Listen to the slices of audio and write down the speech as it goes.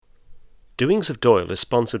Doings of Doyle is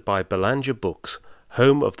sponsored by Belanger Books,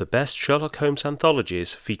 home of the best Sherlock Holmes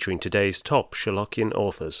anthologies featuring today's top Sherlockian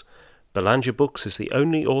authors. Belanger Books is the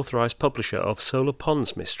only authorised publisher of Solar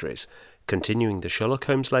Ponds mysteries, continuing the Sherlock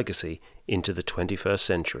Holmes legacy into the 21st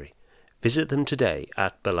century. Visit them today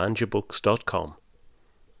at belangerbooks.com.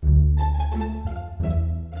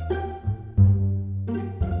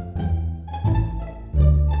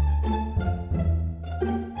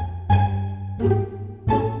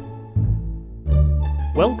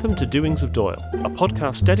 Welcome to Doings of Doyle, a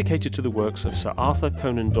podcast dedicated to the works of Sir Arthur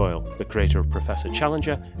Conan Doyle, the creator of Professor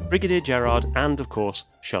Challenger, Brigadier Gerard, and, of course,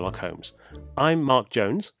 Sherlock Holmes. I'm Mark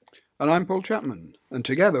Jones. And I'm Paul Chapman, and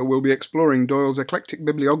together we'll be exploring Doyle's eclectic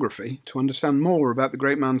bibliography to understand more about the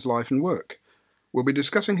great man's life and work. We'll be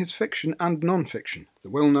discussing his fiction and non-fiction,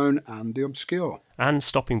 the well-known and the obscure. And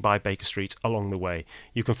stopping by Baker Street along the way.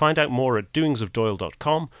 You can find out more at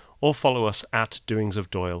doingsofdoyle.com or follow us at Doings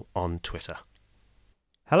of Doyle on Twitter.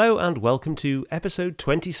 Hello and welcome to episode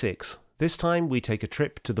 26. This time we take a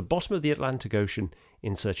trip to the bottom of the Atlantic Ocean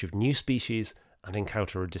in search of new species and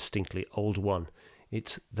encounter a distinctly old one.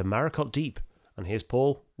 It's the Maricot Deep, and here's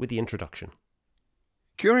Paul with the introduction.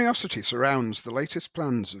 Curiosity surrounds the latest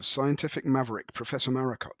plans of scientific maverick Professor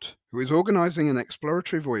Maricot, who is organising an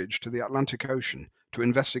exploratory voyage to the Atlantic Ocean to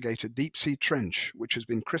investigate a deep-sea trench which has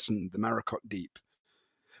been christened the Maricot Deep.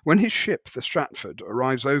 When his ship, the Stratford,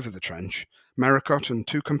 arrives over the trench, Maricot and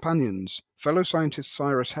two companions, fellow scientists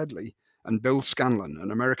Cyrus Headley and Bill Scanlon,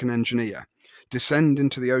 an American engineer, descend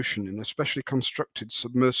into the ocean in a specially constructed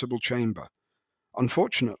submersible chamber.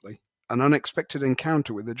 Unfortunately, an unexpected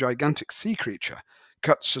encounter with a gigantic sea creature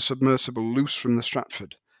cuts the submersible loose from the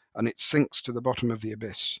Stratford, and it sinks to the bottom of the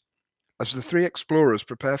abyss. As the three explorers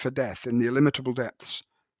prepare for death in the illimitable depths,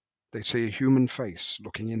 they see a human face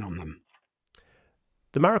looking in on them.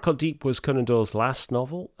 The Maricot Deep was Conan Doyle's last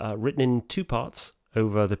novel, written in two parts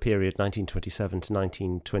over the period 1927 to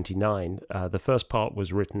 1929. The first part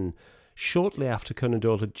was written shortly after Conan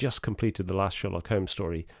Doyle had just completed the last Sherlock Holmes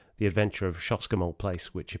story, The Adventure of Shoscomole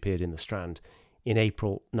Place, which appeared in the Strand in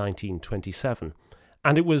April 1927.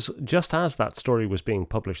 And it was just as that story was being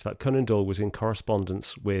published that Conan Doyle was in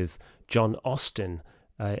correspondence with John Austin,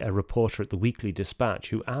 a reporter at the Weekly Dispatch,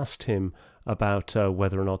 who asked him about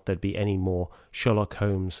whether or not there'd be any more Sherlock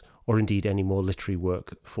Holmes or indeed any more literary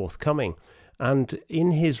work forthcoming. And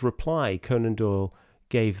in his reply, Conan Doyle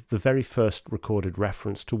gave the very first recorded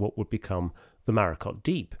reference to what would become the Maricot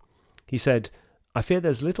Deep. He said, "I fear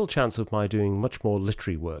there's little chance of my doing much more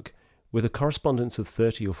literary work. With a correspondence of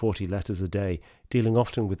 30 or 40 letters a day, dealing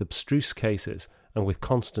often with abstruse cases and with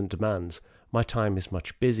constant demands, my time is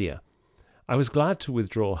much busier. I was glad to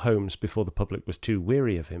withdraw Holmes before the public was too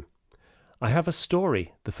weary of him. I have a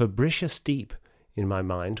story, The Fabricious Deep, in my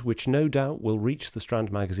mind, which no doubt will reach the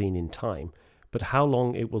Strand magazine in time, but how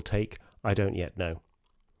long it will take, I don't yet know."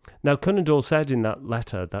 Now, Conan Doyle said in that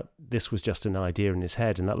letter that this was just an idea in his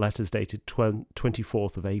head, and that letter's dated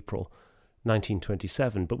 24th of April,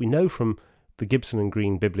 1927, but we know from the Gibson and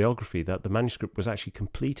Green bibliography that the manuscript was actually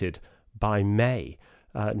completed by May.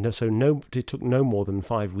 It took no more than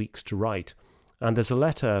 5 weeks to write. And there's a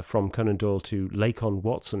letter from Conan Doyle to Lacon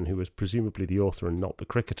Watson, who was presumably the author and not the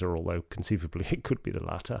cricketer, although conceivably it could be the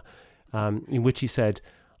latter, in which he said,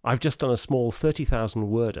 "I've just done a small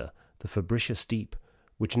 30,000-worder, The Fabricious Deep,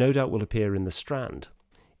 which no doubt will appear in the Strand.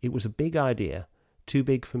 It was a big idea, too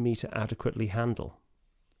big for me to adequately handle."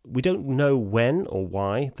 We don't know when or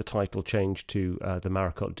why the title changed to the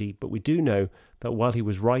Maricot Deep, but we do know that while he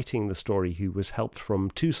was writing the story, he was helped from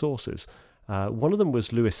two sources. One of them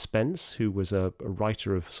was Lewis Spence, who was a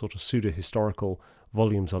writer of sort of pseudo-historical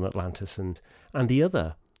volumes on Atlantis, and the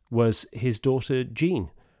other was his daughter Jean,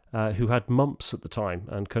 who had mumps at the time,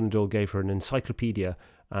 and Conan Doyle gave her an encyclopedia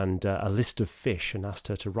and a list of fish and asked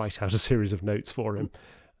her to write out a series of notes for him.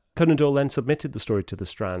 Conan Doyle then submitted the story to the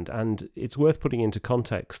Strand, and it's worth putting into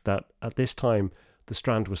context that at this time the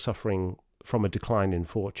Strand was suffering from a decline in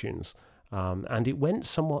fortunes, and it went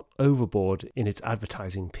somewhat overboard in its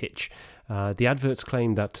advertising pitch. The adverts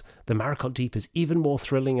claimed that the Maricot Deep is even more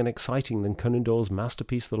thrilling and exciting than Conan Doyle's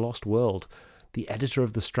masterpiece The Lost World. The editor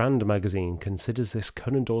of the Strand magazine considers this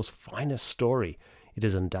Conan Doyle's finest story. It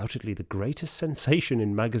is undoubtedly the greatest sensation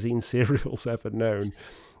in magazine serials ever known,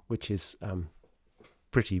 which is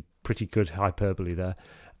pretty good hyperbole there.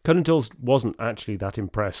 Conan Doyle wasn't actually that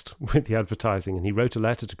impressed with the advertising, and he wrote a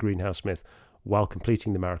letter to Greenhouse Smith while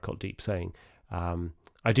completing the Maricot Deep saying,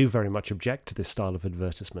 "I do very much object to this style of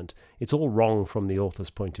advertisement. It's all wrong from the author's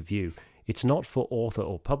point of view. It's not for author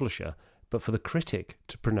or publisher, but for the critic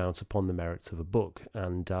to pronounce upon the merits of a book."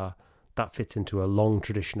 And that fits into a long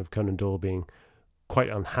tradition of Conan Doyle being quite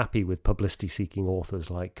unhappy with publicity-seeking authors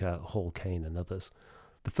like Hall Caine and others.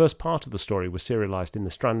 The first part of the story was serialised in the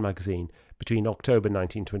Strand magazine between October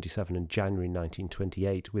 1927 and January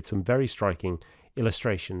 1928, with some very striking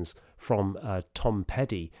illustrations from Tom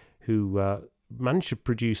Peddy, who managed to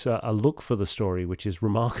produce a look for the story which is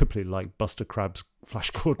remarkably like Buster Crabbe's Flash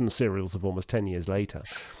Gordon serials of almost 10 years later.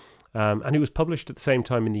 And it was published at the same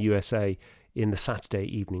time in the USA in the Saturday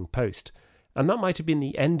Evening Post. And that might have been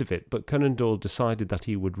the end of it, but Conan Doyle decided that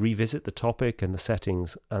he would revisit the topic and the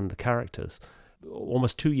settings and the characters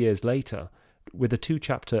almost 2 years later with a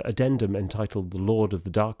 2-chapter addendum entitled The Lord of the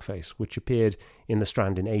Darkface, which appeared in the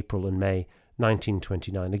Strand in April and May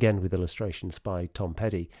 1929, again with illustrations by Tom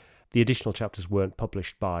Peddy. The additional chapters weren't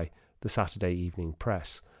published by the Saturday Evening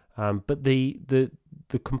Press. But the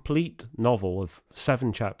complete novel of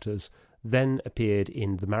 7 chapters then appeared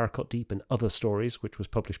in The Maricot Deep and Other Stories, which was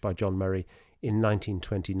published by John Murray in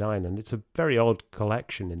 1929. And it's a very odd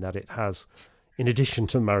collection in that it has, in addition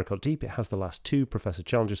to The Maricot Deep, it has the last 2 Professor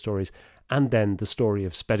Challenger stories and then the story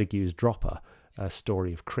of Spedegue's Dropper, a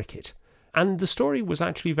story of cricket. And the story was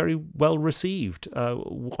actually very well received.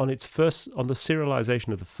 On the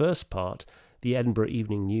serialisation of the first part, the Edinburgh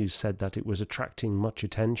Evening News said that it was attracting much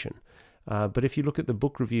attention. But if you look at the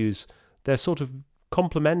book reviews, they're sort of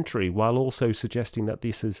complementary, while also suggesting that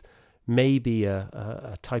this is maybe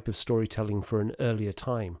a type of storytelling for an earlier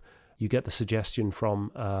time. You get the suggestion from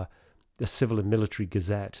the Civil and Military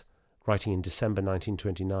Gazette, writing in December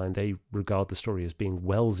 1929. They regard the story as being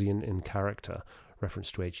Wellesian in character, reference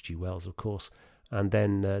to H.G. Wells, of course. And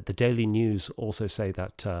then the Daily News also say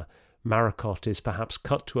that Maricot is perhaps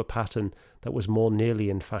cut to a pattern that was more nearly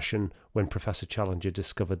in fashion when Professor Challenger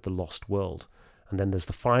discovered the Lost World. And then there's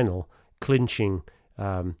the final clinching,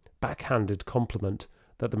 backhanded compliment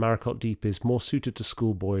that the Maricot Deep is more suited to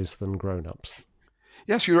schoolboys than grown-ups.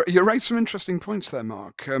 Yes, you raised some interesting points there,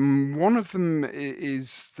 Mark. One of them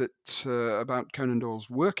is that about Conan Doyle's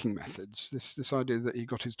working methods. This idea that he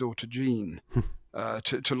got his daughter Jean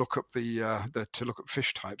to look up to look up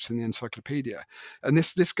fish types in the encyclopedia, and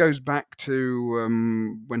this goes back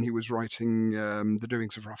to when he was writing The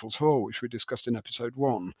Doings of Raffles Haw, which we discussed in episode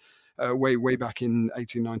 1, way back in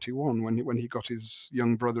 1891, when he got his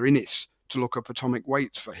young brother Innes to look up atomic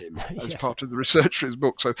weights for him as part of the research for his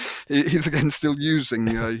book. So he's again still using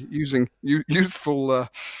youthful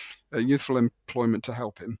employment to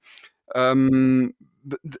help him.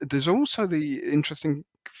 But there's also the interesting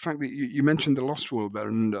fact that you mentioned the Lost World there,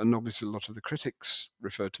 and obviously a lot of the critics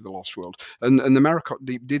referred to the Lost World, and the Maricot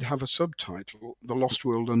Deep did have a subtitle, The Lost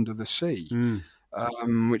World Under the Sea,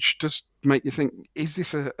 which does make you think, is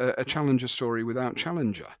this a Challenger story without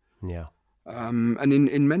Challenger? Yeah. And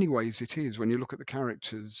in many ways it is. When you look at the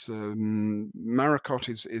characters, Maricot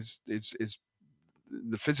is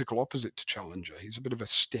the physical opposite to Challenger. He's a bit of a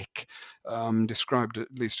stick, described at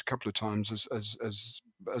least a couple of times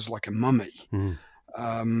as like a mummy.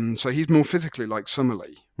 So he's more physically like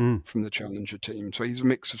Summerlee from the Challenger team. So he's a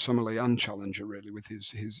mix of Summerlee and Challenger, really, with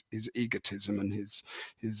his egotism and his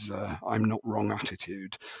I'm not wrong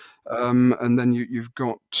attitude. And then you've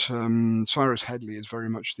got Cyrus Headley is very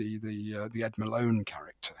much the Ed Malone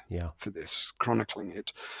character for this, chronicling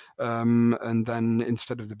it. And then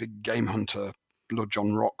instead of the big game hunter Blood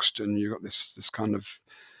John Roxton, you got this kind of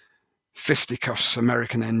fisticuffs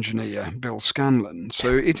American engineer Bill Scanlon.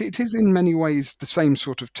 So it is in many ways the same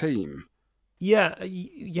sort of team. Yeah,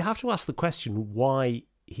 you have to ask the question why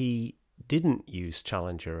he didn't use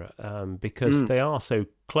Challenger, because they are so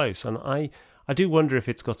close. And I do wonder if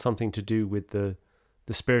it's got something to do with the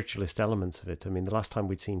spiritualist elements of it. I mean, the last time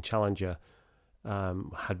we'd seen Challenger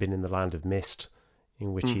had been in The Land of Mist,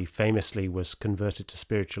 in which he famously was converted to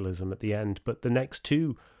spiritualism at the end. But the next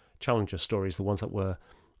 2 Challenger stories, the ones that were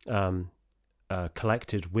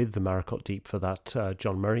collected with the Maricot Deep for that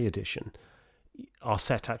John Murray edition, are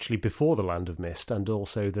set actually before The Land of Mist, and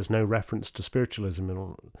also there's no reference to spiritualism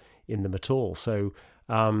in them at all. So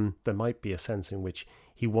there might be a sense in which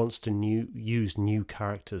he wants to use new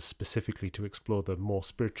characters specifically to explore the more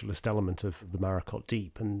spiritualist element of the Maricot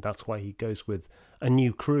Deep, and that's why he goes with a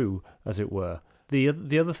new crew, as it were.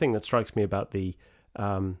 The other thing that strikes me about the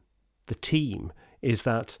team is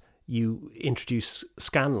that you introduce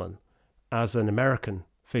Scanlon as an American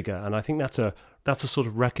figure, and I think that's a sort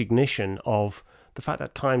of recognition of the fact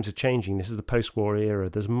that times are changing. This is the post-war era.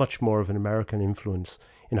 There's much more of an American influence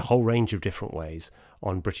in a whole range of different ways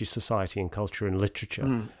on British society and culture and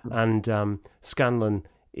literature. And Scanlon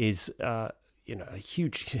is a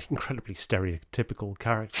huge, incredibly stereotypical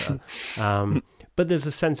character. But there's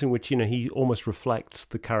a sense in which he almost reflects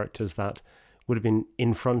the characters that would have been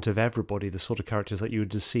in front of everybody, the sort of characters that you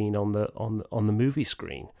would have seen on the movie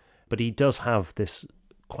screen. But he does have this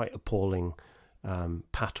quite appalling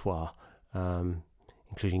patois,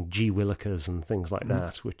 including G. Willikers and things like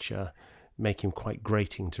that, which make him quite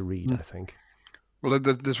grating to read, I think. Well,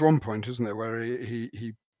 there's one point, isn't there, where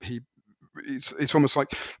he it's almost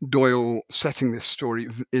like Doyle setting this story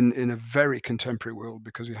in a very contemporary world,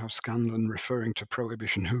 because you have Scanlon referring to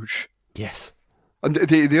Prohibition hoosh. Yes. And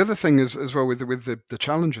the other thing is, as well, with the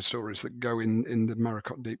Challenger stories that go in the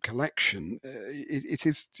Maricot Deep collection, it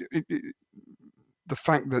is the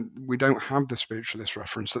fact that we don't have the spiritualist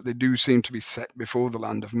reference, that they do seem to be set before the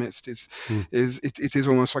Land of Mist, is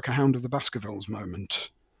almost like a Hound of the Baskervilles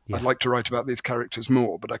moment. Yeah. I'd like to write about these characters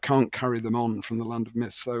more, but I can't carry them on from the Land of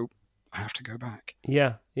Mist, so I have to go back.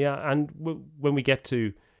 Yeah, and when we get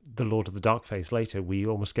to the Lord of the Darkface later, we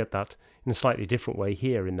almost get that in a slightly different way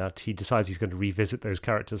here, in that he decides he's going to revisit those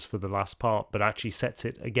characters for the last part, but actually sets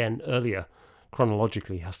it again earlier.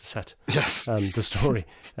 Chronologically, he has to set the story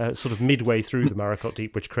sort of midway through the Maricot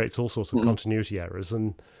Deep, which creates all sorts of continuity errors.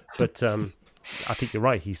 But I think you're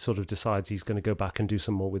right. He sort of decides he's going to go back and do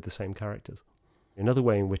some more with the same characters. Another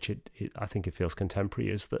way in which I think it feels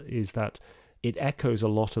contemporary is that it echoes a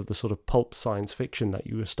lot of the sort of pulp science fiction that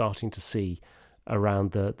you were starting to see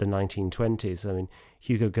around the 1920s. I mean,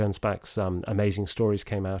 Hugo Gernsback's Amazing Stories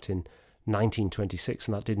came out in 1926,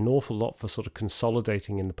 and that did an awful lot for sort of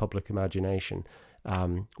consolidating in the public imagination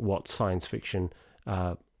what science fiction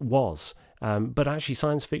was. But actually,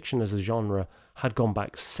 science fiction as a genre had gone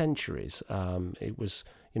back centuries. It was,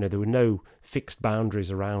 there were no fixed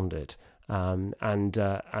boundaries around it. And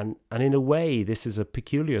in a way, this is a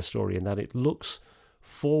peculiar story in that it looks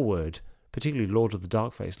forward, particularly Lord of the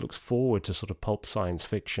Darkface, looks forward to sort of pulp science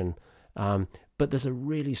fiction. But there's a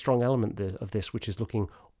really strong element of this, which is looking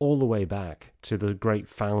all the way back to the great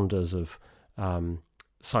founders of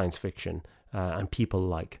science fiction and people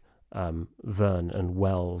like Verne and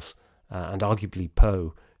Wells and arguably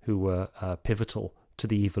Poe, who were pivotal to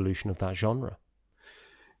the evolution of that genre.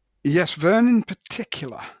 Yes, Verne in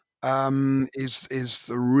particular is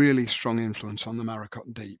a really strong influence on the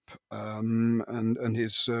Maricot Deep, and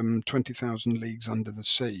his 20,000 Leagues Under the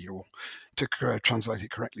Sea, or to translate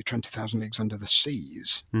it correctly, 20,000 Leagues Under the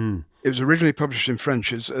Seas. It was originally published in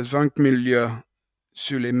French as 20 milieux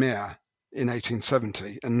sur les mers in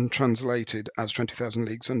 1870 and translated as 20,000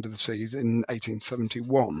 Leagues Under the Seas in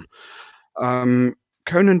 1871.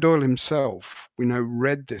 Conan Doyle himself, we know,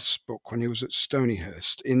 read this book when he was at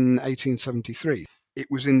Stonyhurst in 1873. It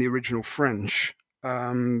was in the original French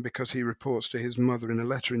because he reports to his mother in a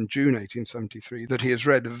letter in June 1873 that he has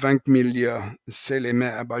read 20 milieux sur les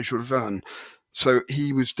mers by Jules Verne. So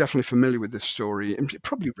he was definitely familiar with this story, and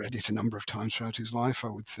probably read it a number of times throughout his life, I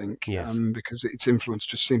would think, because its influence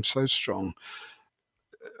just seems so strong.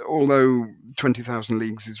 Although 20,000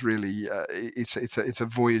 Leagues is really it's a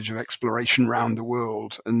voyage of exploration around the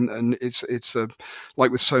world, and it's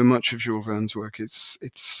like with so much of Jules Verne's work, it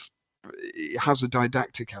has a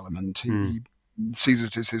didactic element. He sees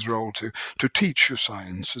it as his role to teach you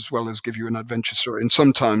science as well as give you an adventure story. And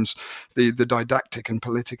sometimes the didactic and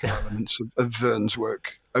political elements of Verne's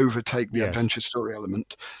work overtake the adventure story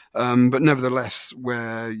element. But nevertheless,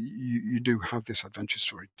 where you do have this adventure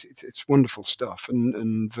story, it's wonderful stuff.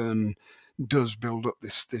 And Verne does build up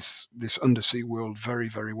this undersea world very,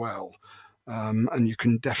 very well. And you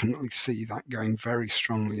can definitely see that going very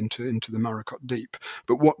strongly into the Maricot Deep.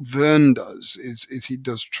 But what Verne does is he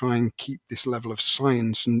does try and keep this level of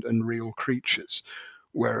science and real creatures,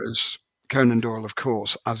 whereas Conan Doyle, of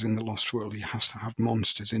course, as in The Lost World, he has to have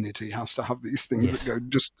monsters in it. He has to have these things that go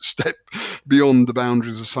just a step beyond the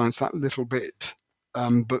boundaries of science, that little bit,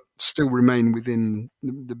 but still remain within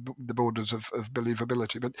the borders of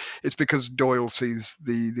believability. But it's because Doyle sees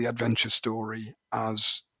the adventure story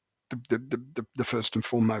as the first and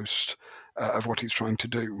foremost of what he's trying to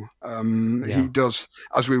do. He does,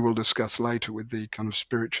 as we will discuss later with the kind of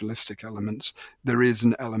spiritualistic elements, there is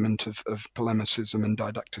an element of polemicism and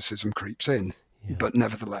didacticism creeps in, but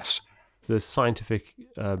nevertheless. The scientific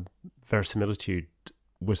verisimilitude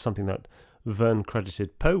was something that Verne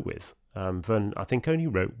credited Poe with. Verne, I think, only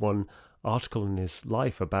wrote one article in his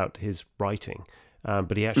life about his writing,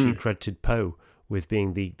 but he actually credited Poe with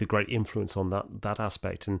being the great influence on that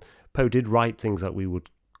aspect. And Poe did write things that we would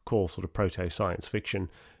call sort of proto-science fiction,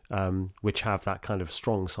 which have that kind of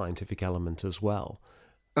strong scientific element as well.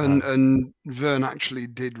 And Verne actually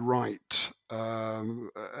did write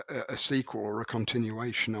a sequel or a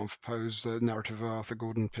continuation of Poe's narrative of Arthur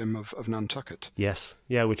Gordon Pym of Nantucket. Yes,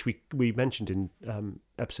 which we mentioned in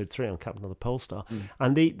episode 3 on Captain of the Pole Star.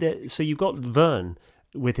 And so you've got Verne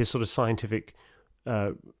with his sort of scientific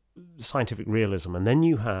realism. And then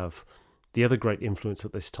you have the other great influence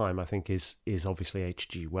at this time, I think, is obviously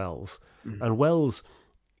H.G. Wells. Mm. And Wells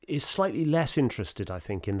is slightly less interested, I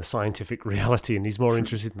think, in the scientific reality, and he's more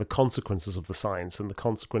interested in the consequences of the science and the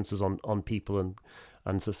consequences on people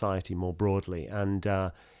and society more broadly. And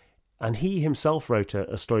he himself wrote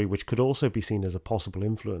a story which could also be seen as a possible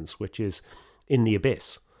influence, which is In the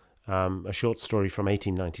Abyss, a short story from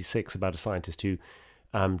 1896 about a scientist who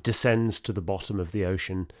descends to the bottom of the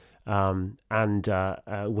ocean, and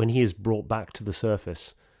when he is brought back to the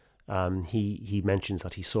surface, he mentions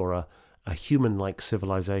that he saw a human-like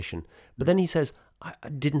civilization. But then he says, I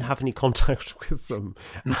didn't have any contact with them,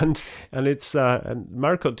 and it's and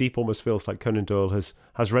Maricot Deep almost feels like Conan Doyle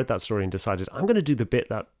has read that story and decided, I'm going to do the bit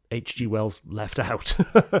that H.G. Wells left out,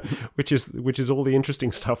 which is all the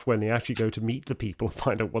interesting stuff when they actually go to meet the people and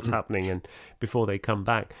find out what's happening and before they come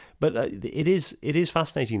back. But it is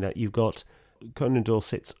fascinating that you've got Conan Doyle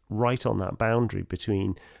sits right on that boundary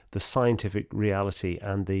between the scientific reality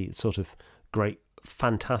and the sort of great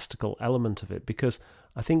fantastical element of it, because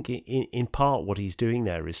I think in part what he's doing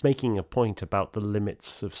there is making a point about the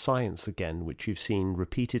limits of science again, which you've seen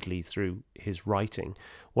repeatedly through his writing.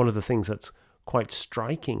 One of the things that's quite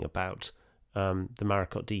striking about the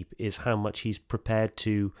Maricot Deep is how much he's prepared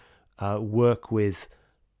to work with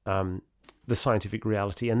the scientific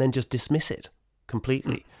reality and then just dismiss it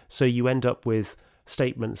completely. So you end up with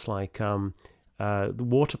statements like the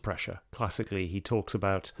water pressure. Classically, he talks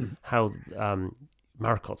about how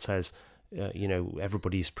Maricot says,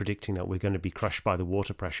 everybody's predicting that we're going to be crushed by the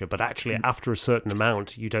water pressure, but actually after a certain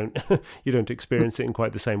amount, you don't experience it in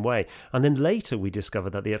quite the same way. And then later we discover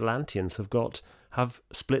that the Atlanteans have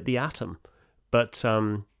split the atom, but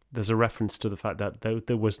there's a reference to the fact that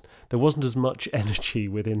there wasn't as much energy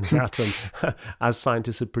within the atom as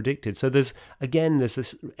scientists had predicted. So there's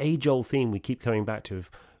this age-old theme we keep coming back to of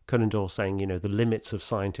Conan Doyle saying, the limits of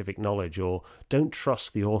scientific knowledge, or don't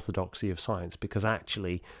trust the orthodoxy of science, because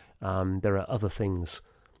actually there are other things.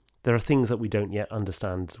 There are things that we don't yet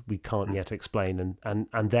understand, we can't yet explain,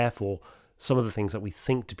 and therefore some of the things that we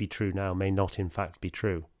think to be true now may not in fact be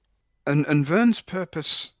true. And Verne's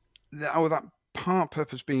purpose, that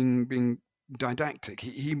purpose being didactic,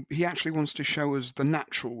 he actually wants to show us the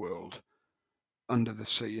natural world under the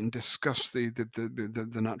sea and discuss the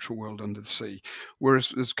natural world under the sea,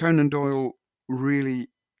 whereas Conan Doyle really,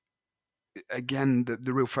 again,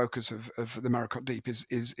 the real focus of the Maricot Deep is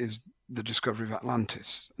the discovery of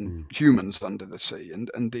Atlantis and humans under the sea,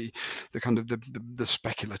 and the kind of the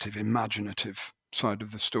speculative, imaginative side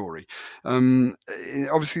of the story.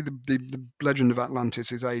 Obviously, the legend of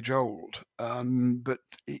Atlantis is age old, but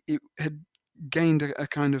it had gained a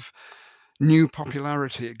kind of new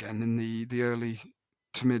popularity again in the early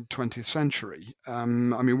to mid 20th century.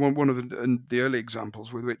 One of the early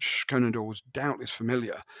examples with which Conan Doyle was doubtless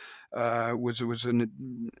familiar was a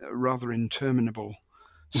rather interminable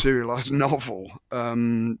serialized novel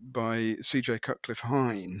by C.J. Cutcliffe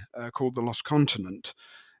Hine called The Lost Continent,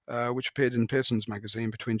 which appeared in Pearson's magazine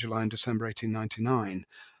between July and December 1899.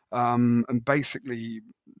 And basically,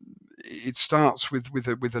 it starts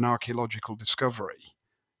with an archaeological discovery,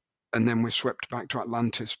 and then we're swept back to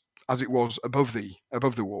Atlantis as it was above the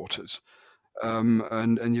waters.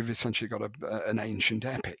 And you've essentially got an ancient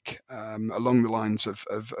epic along the lines of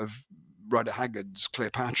Rider Haggard's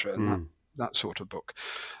Cleopatra and that sort of book.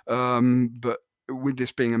 But with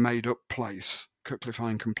this being a made-up place, Cutcliffe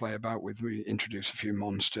Hine can play about with, we introduce a few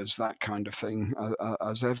monsters, that kind of thing,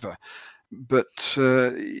 as ever. But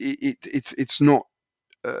it's not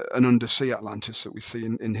an undersea Atlantis that we see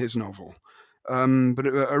in his novel. But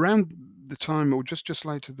around the time, or just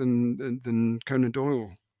later than Conan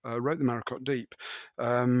Doyle wrote the Maricot Deep,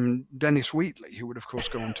 Dennis Wheatley, who would of course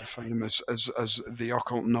go on to fame as the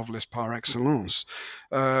occult novelist par excellence,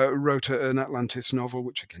 wrote an Atlantis novel,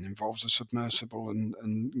 which again involves a submersible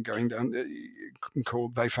and going down,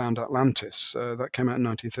 called They Found Atlantis. That came out in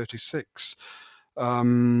 1936.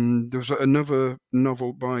 There was another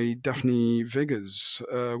novel by Daphne Viggers,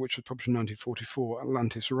 which was published in 1944,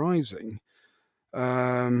 Atlantis Rising.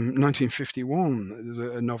 1951,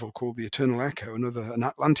 there's a novel called The Eternal Echo, an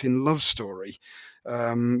Atlantean love story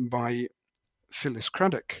by Phyllis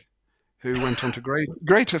Craddock, who went on to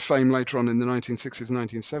greater fame later on in the 1960s and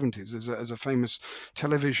 1970s as a famous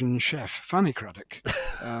television chef, Fanny Craddock.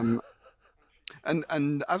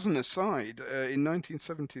 And as an aside, in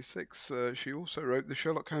 1976, she also wrote the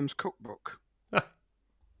Sherlock Holmes cookbook.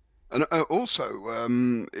 And also,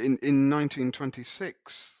 in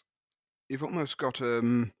 1926, you've almost got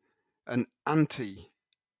an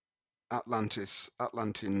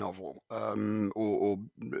Atlantean novel or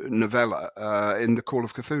novella in The Call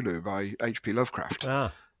of Cthulhu by H.P. Lovecraft,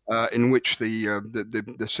 Ah, in which the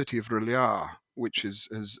city of R'lyeh, which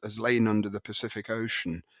has lain under the Pacific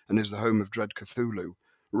Ocean and is the home of Dread Cthulhu,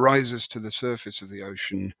 rises to the surface of the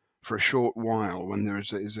ocean for a short while when there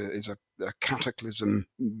is a cataclysm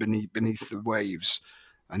beneath the waves,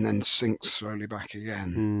 and then sinks slowly back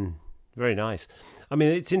again. very nice. I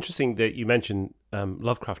mean, it's interesting that you mentioned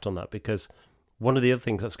Lovecraft on that, because one of the other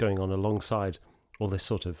things that's going on alongside all this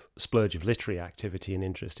sort of splurge of literary activity and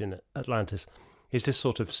interest in Atlantis is this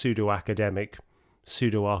sort of pseudo-academic,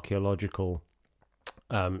 pseudo-archaeological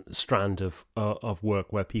strand of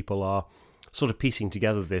work where people are sort of piecing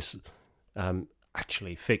together this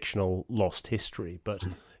actually fictional lost history. But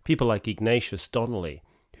people like Ignatius Donnelly,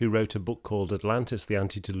 who wrote a book called Atlantis, the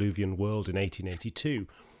Antediluvian World in 1882,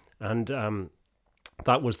 and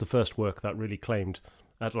that was the first work that really claimed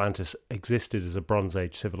Atlantis existed as a Bronze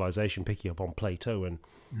Age civilization, picking up on Plato and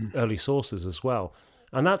early sources as well.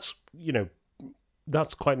 And that's,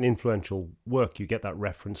 that's quite an influential work. You get that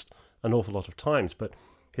referenced an awful lot of times. But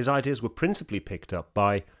his ideas were principally picked up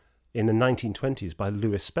in the 1920s by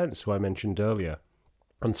Lewis Spence, who I mentioned earlier.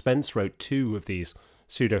 And Spence wrote two of these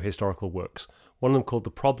pseudo-historical works, one of them called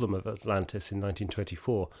The Problem of Atlantis in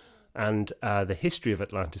 1924, and The History of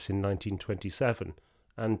Atlantis in 1927.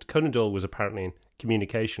 And Conan Doyle was apparently in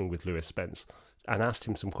communication with Lewis Spence and asked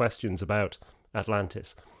him some questions about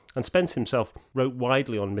Atlantis. And Spence himself wrote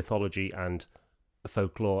widely on mythology and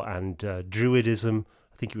folklore and Druidism.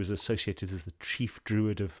 I think he was associated as the chief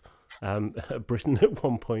Druid of Britain at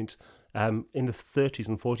one point. In the 30s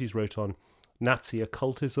and 40s, wrote on Nazi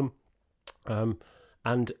occultism.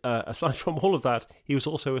 And aside from all of that, he was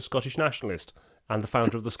also a Scottish nationalist and the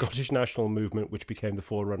founder of the Scottish National Movement, which became the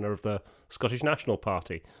forerunner of the Scottish National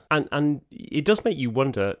Party. And it does make you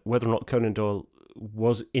wonder whether or not Conan Doyle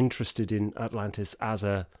was interested in Atlantis as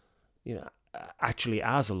actually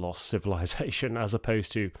as a lost civilization, as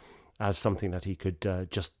opposed to as something that he could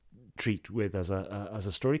just treat with as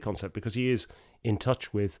a story concept, because he is in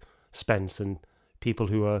touch with Spence and people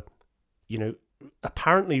who are,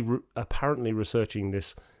 apparently researching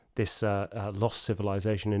this lost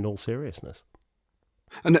civilization in all seriousness.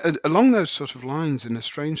 And along those sort of lines, in a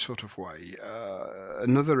strange sort of way,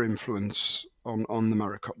 another influence on the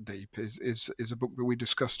Maricot Deep is a book that we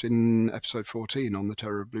discussed in episode 14 on the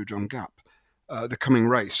Terror of Blue John Gap, The Coming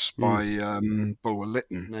Race by Bulwer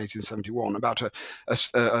Lytton, 1871, about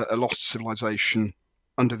a lost civilization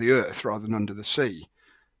under the earth rather than under the sea.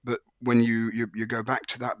 But when you go back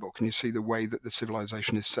to that book and you see the way that the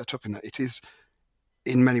civilization is set up in that, it is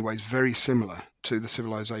in many ways very similar to the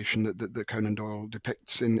civilization that Conan Doyle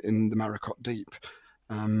depicts in the Maricot Deep.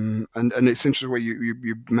 And it's interesting where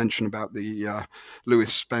you mention about the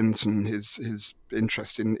Lewis Spence and his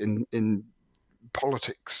interest in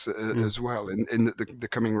politics as well, in the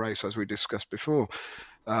Coming Race, as we discussed before,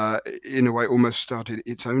 in a way almost started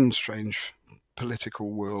its own strange political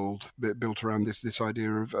world built around this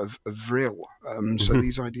idea of vril. So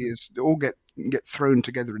these ideas all get thrown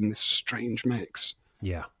together in this strange mix.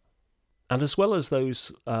 Yeah. And as well as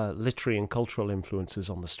those literary and cultural influences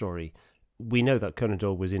on the story, we know that Conan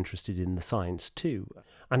Doyle was interested in the science too.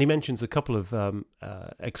 And he mentions a couple of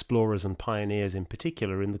explorers and pioneers in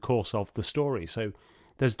particular in the course of the story. So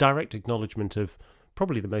there's direct acknowledgement of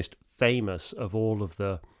probably the most famous of all of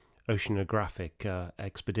the oceanographic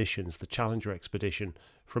expeditions, the Challenger expedition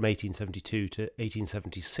from 1872 to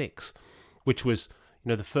 1876, which was,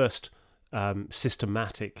 the first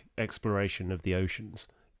systematic exploration of the oceans.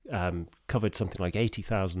 Covered something like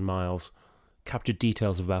 80,000 miles, captured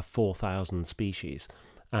details of about 4,000 species.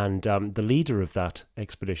 And the leader of that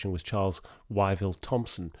expedition was Charles Wyville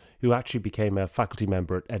Thomson, who actually became a faculty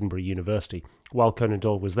member at Edinburgh University while Conan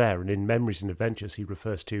Doyle was there. And in Memories and Adventures, he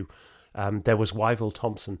refers to there was Wyville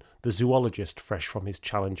Thomson, the zoologist fresh from his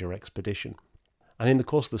Challenger expedition. And in the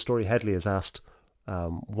course of the story, Headley is asked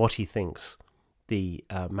what he thinks the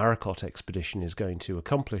Maricot expedition is going to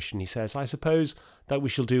accomplish, and he says, "I suppose that we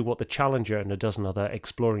shall do what the Challenger and a dozen other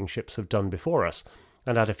exploring ships have done before us,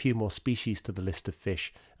 and add a few more species to the list of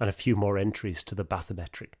fish and a few more entries to the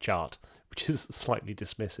bathymetric chart," which is slightly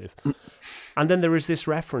dismissive. And then there is this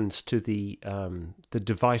reference to the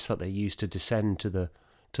device that they use to descend to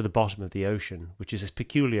the bottom of the ocean, which is this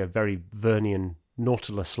peculiar, very Vernian,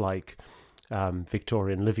 Nautilus-like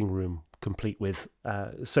Victorian living room, complete with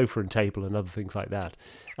sofa and table and other things like that.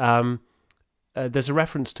 There's a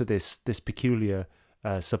reference to this peculiar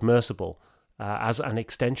submersible as an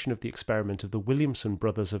extension of the experiment of the Williamson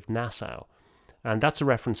brothers of Nassau. And that's a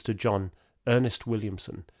reference to John Ernest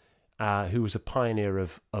Williamson. who was a pioneer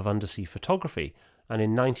of undersea photography. And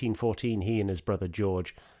in 1914, he and his brother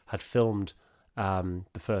George had filmed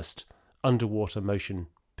the first underwater motion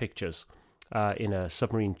pictures in a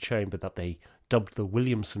submarine chamber that they dubbed the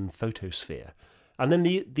Williamson Photosphere. And then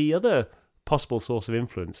the other possible source of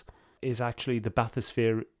influence is actually the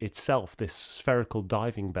bathysphere itself, this spherical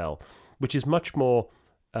diving bell, which is much more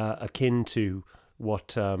akin to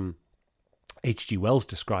what H.G. Wells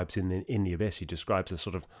describes in The Abyss. He describes a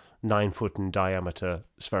sort of 9-foot in diameter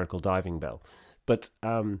spherical diving bell. But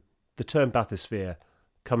the term bathysphere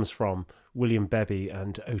comes from William Beebe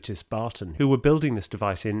and Otis Barton, who were building this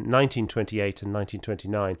device in 1928 and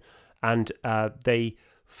 1929, and they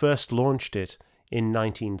first launched it in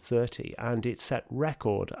 1930, and it set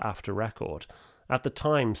record after record. At the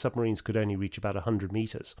time, submarines could only reach about 100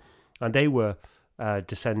 meters, and they were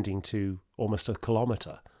descending to almost a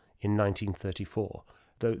kilometer in 1934.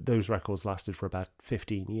 Those records lasted for about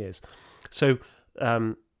 15 years. So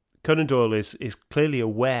Conan Doyle is clearly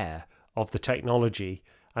aware of the technology,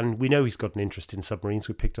 and we know he's got an interest in submarines.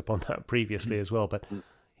 We picked up on that previously as well, but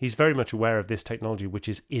he's very much aware of this technology, which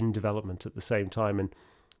is in development at the same time.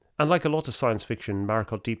 And like a lot of science fiction,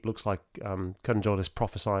 Maricot Deep looks like Conan Doyle is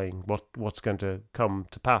prophesying what's going to come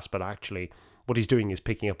to pass, but actually what he's doing is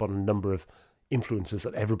picking up on a number of influences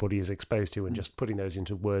that everybody is exposed to and just putting those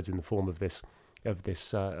into words in the form of this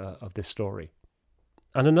story.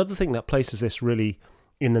 And another thing that places this really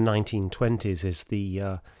in the 1920s is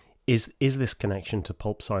the is this connection to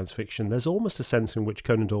pulp science fiction. There's almost a sense in which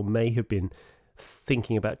Conan Doyle may have been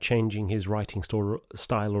thinking about changing his writing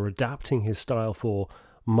style or adapting his style for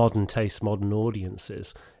modern tastes, modern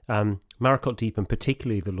audiences. Maricot Deep, and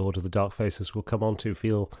particularly The Lord of the Dark Faces, will come on to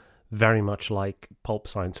feel very much like pulp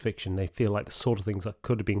science fiction. They feel like the sort of things that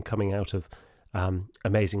could have been coming out of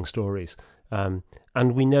amazing stories. And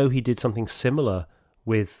we know he did something similar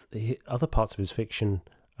with other parts of his fiction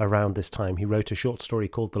around this time. He wrote a short story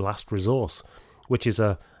called The Last Resource, which is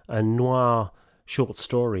a noir short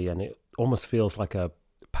story, and it almost feels like a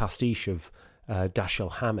pastiche of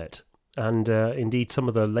Dashiell Hammett. And indeed, some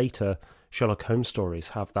of the later Sherlock Holmes stories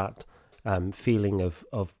have that feeling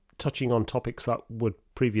of touching on topics that would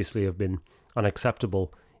previously have been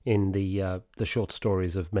unacceptable in the short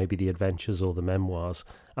stories of maybe the adventures or the memoirs,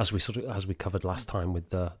 as we covered last time with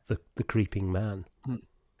the Creeping Man.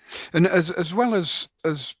 And as well as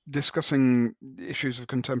discussing issues of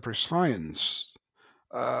contemporary science,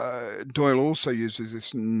 Doyle also uses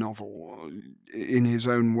this novel in his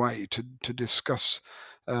own way to discuss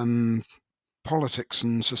politics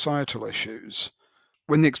and societal issues.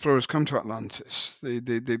 When the explorers come to Atlantis,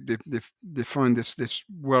 they find this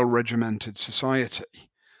well-regimented society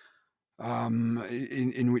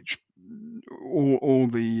in which all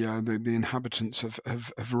the inhabitants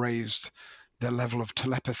have raised their level of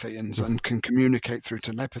telepathy and can communicate through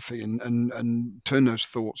telepathy and turn those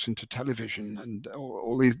thoughts into television and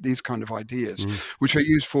all these kind of ideas, which are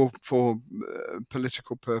used for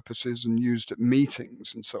political purposes and used at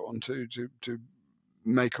meetings and so on to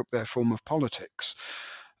make up their form of politics.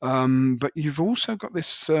 But you've also got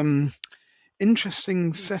this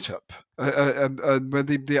interesting setup where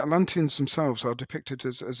the Atlanteans themselves are depicted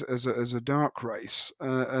as a dark race,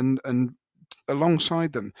 and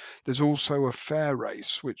alongside them there's also a fair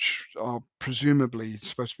race, which are presumably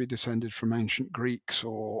supposed to be descended from ancient Greeks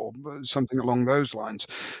or something along those lines.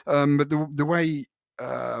 But the way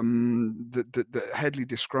that Headley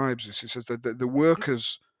describes this, he says that the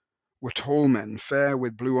workers were tall men, fair,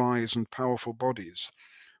 with blue eyes and powerful bodies,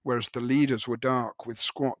 whereas the leaders were dark, with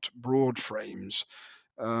squat, broad frames.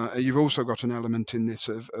 You've also got an element in this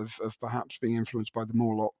of perhaps being influenced by the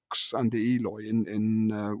Morlocks and the Eloi in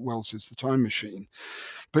Wells's The Time Machine.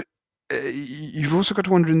 But you've also got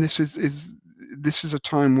to wonder, this is a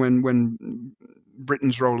time when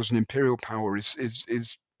Britain's role as an imperial power is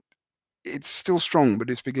it's still strong, but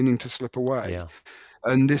it's beginning to slip away. Yeah.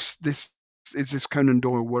 And this is this Conan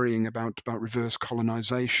Doyle worrying about reverse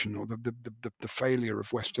colonization or the failure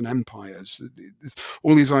of Western empires.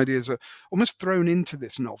 All these ideas are almost thrown into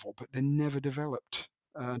this novel, but they're never developed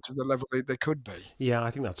to the level they could be. Yeah,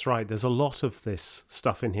 I think that's right. There's a lot of this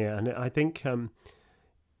stuff in here, and I think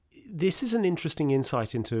this is an interesting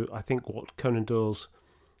insight into, I think, what Conan Doyle's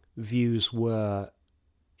views were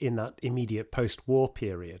in that immediate post-war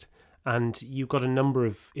period. And you've got a number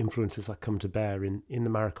of influences that come to bear in the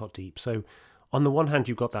Maricot Deep. So on the one hand,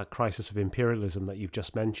 you've got that crisis of imperialism that you've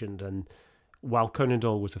just mentioned. And while Conan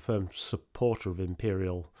Doyle was a firm supporter of the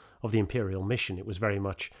imperial mission, it was very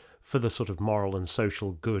much for the sort of moral and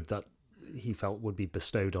social good that he felt would be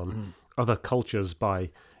bestowed on other cultures by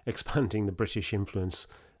expanding the British influence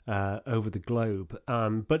over the globe.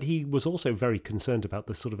 But he was also very concerned about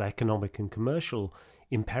the sort of economic and commercial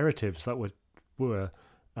imperatives that were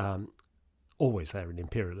always there in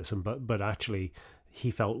imperialism, but actually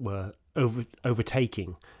he felt were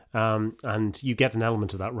overtaking. And you get an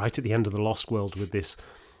element of that right at the end of The Lost World with this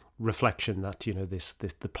reflection that, you know,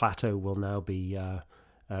 the plateau will now be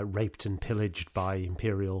raped and pillaged by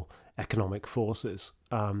imperial economic forces.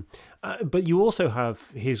 But you also have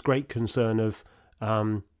his great concern of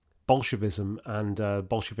Bolshevism and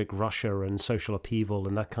Bolshevik Russia and social upheaval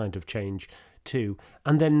and that kind of change too.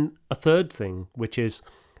 And then a third thing, which is,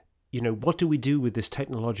 you know, what do we do with this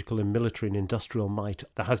technological and military and industrial might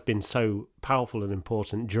that has been so powerful and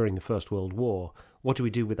important during the First World War? What do we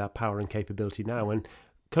do with that power and capability now? And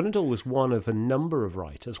Conan Doyle was one of a number of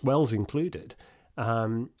writers, Wells included,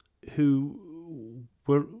 who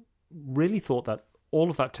were really thought that all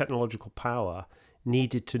of that technological power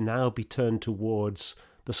needed to now be turned towards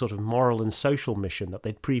the sort of moral and social mission that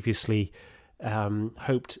they'd previously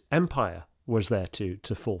hoped empire was there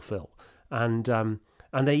to fulfill.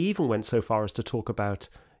 And they even went so far as to talk about,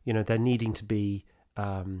 you know, there needing to be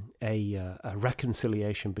a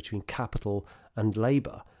reconciliation between capital and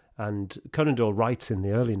labour. And Conan Doyle writes in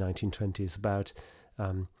the early 1920s about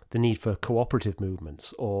the need for cooperative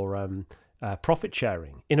movements or profit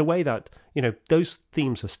sharing in a way that, you know, those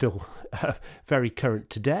themes are still very current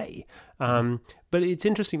today. But it's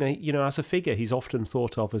interesting that, you know, as a figure, he's often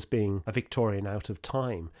thought of as being a Victorian out of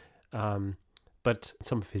time. But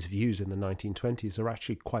some of his views in the 1920s are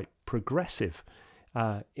actually quite progressive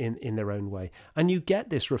in their own way. And you get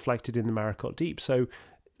this reflected in the Maricot Deep. So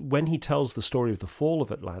when he tells the story of the fall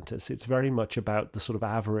of Atlantis, it's very much about the sort of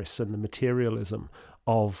avarice and the materialism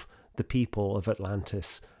of the people of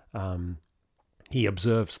Atlantis. He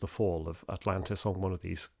observes the fall of Atlantis on one of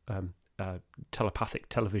these telepathic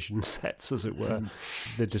television sets, as it were.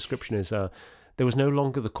 The description is, there was no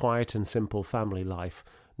longer the quiet and simple family life,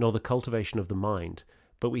 nor the cultivation of the mind,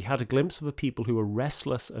 but we had a glimpse of a people who were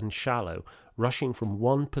restless and shallow, rushing from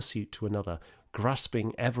one pursuit to another,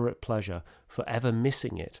 grasping ever at pleasure, forever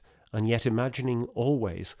missing it, and yet imagining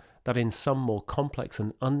always that in some more complex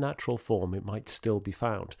and unnatural form it might still be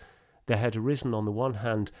found. There had arisen on the one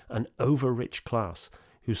hand an over-rich class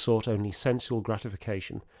who sought only sensual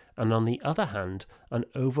gratification, and on the other hand an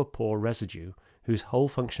over-poor residue whose whole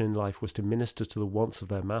function in life was to minister to the wants of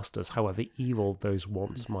their masters, however evil those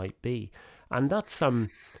wants might be. And that's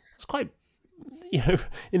it's quite, you know,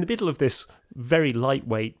 in the middle of this very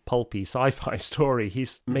lightweight, pulpy sci-fi story,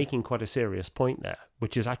 he's making quite a serious point there,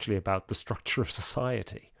 which is actually about the structure of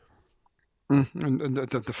society. And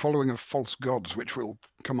the following of false gods, which we'll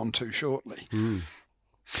come on to shortly.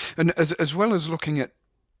 And as well as looking at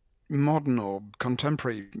modern or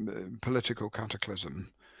contemporary political cataclysm,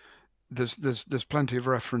 there's plenty of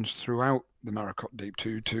reference throughout the Maricot Deep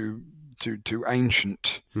to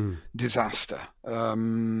ancient disaster,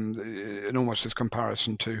 and almost as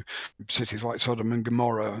comparison to cities like Sodom and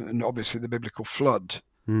Gomorrah, and obviously the biblical flood.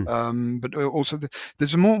 But also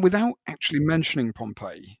there's a more, without actually mentioning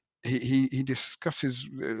Pompeii. He discusses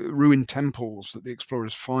ruined temples that the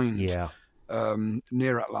explorers find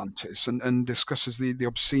near Atlantis, and discusses the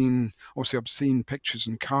obscene pictures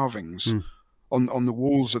and carvings on the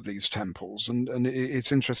walls of these temples. And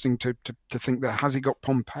it's interesting to think that, has he got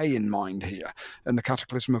Pompeii in mind here and the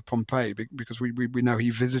cataclysm of Pompeii? Because we know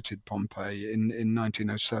he visited Pompeii in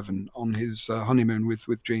 1907 on his honeymoon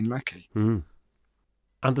with Jean Leckie. And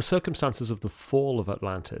the circumstances of the fall of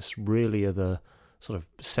Atlantis really are the sort of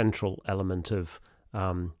central element of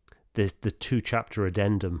the two-chapter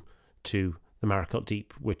addendum to the Maricot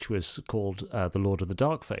Deep, which was called The Lord of the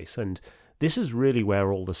Darkface. And this is really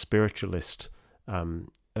where all the spiritualist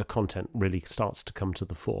content really starts to come to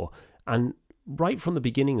the fore. And right from the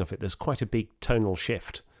beginning of it, there's quite a big tonal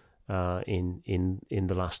shift in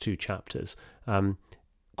the last two chapters.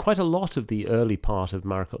 Quite a lot of the early part of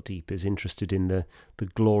Maricot Deep is interested in the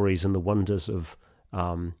glories and the wonders of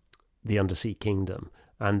the Undersea Kingdom,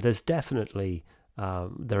 and there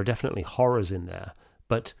are definitely horrors in there,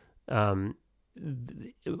 but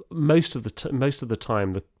most of the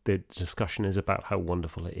time the discussion is about how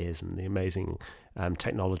wonderful it is and the amazing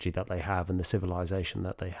technology that they have and the civilization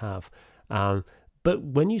that they have. But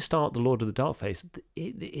when you start The Lord of the Darkface,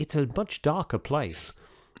 it's a much darker place.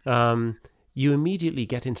 You immediately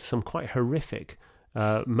get into some quite horrific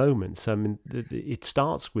moments. I mean, it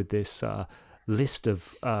starts with this list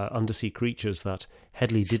of undersea creatures that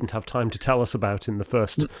Headley didn't have time to tell us about in the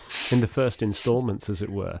first installments, as it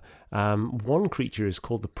were. One creature is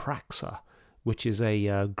called the Praxa, which is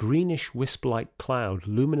a greenish wisp-like cloud,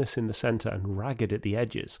 luminous in the center and ragged at the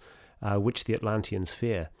edges. which the Atlanteans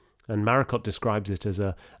fear. And Maricot describes it as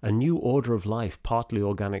a new order of life, partly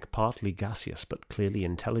organic, partly gaseous, but clearly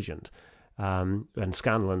intelligent. And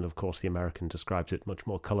Scanlon, of course, the American, describes it much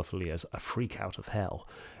more colourfully as a freak out of hell.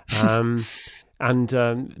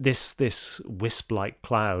 This wisp-like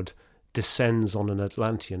cloud descends on an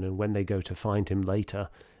Atlantean, and when they go to find him later,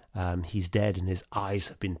 he's dead and his eyes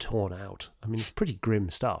have been torn out. I mean, it's pretty grim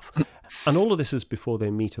stuff. And all of this is before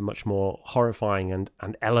they meet a much more horrifying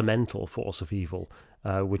and elemental force of evil,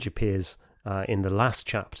 which appears in the last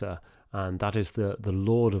chapter, and that is the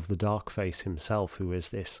Lord of the Darkface himself, who is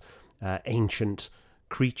this ancient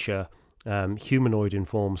creature, humanoid in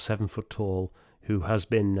form, 7 foot tall, who has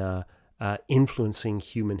been influencing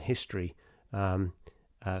human history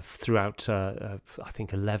throughout, I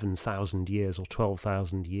think, 11,000 years or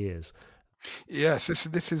 12,000 years. Yes,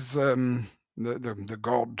 this is the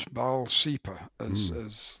god Baal Seeper,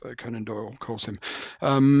 as Conan Doyle calls him.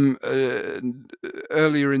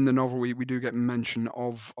 Earlier in the novel, we do get mention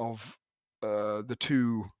of the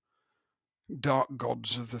two dark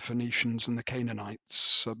gods of the Phoenicians and the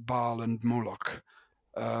Canaanites, Baal and Moloch.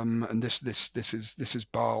 And this is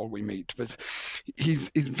Baal we meet, but he's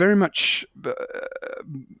very much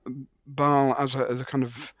Baal as a kind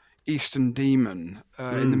of Eastern demon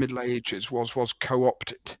in the Middle Ages was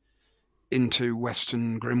co-opted into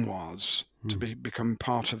Western grimoires to become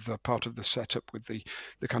part of the setup with the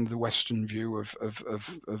kind of the Western view of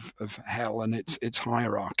hell and its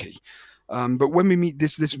hierarchy. But when we meet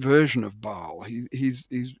this version of Baal, he's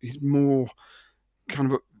more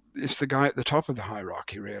kind of it's the guy at the top of the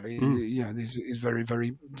hierarchy, really. He's very,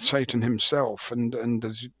 very Satan himself, and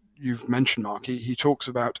as you've mentioned, Mark, he talks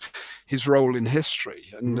about his role in history,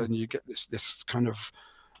 and you get this kind of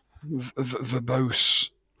verbose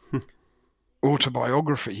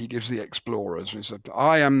autobiography he gives the explorers. He said,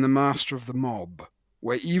 "I am the master of the mob.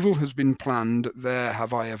 Where evil has been planned, there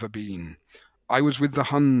have I ever been. I was with the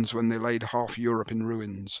Huns when they laid half Europe in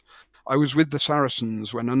ruins. I was with the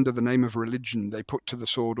Saracens when under the name of religion they put to the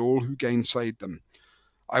sword all who gainsayed them.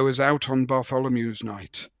 I was out on Bartholomew's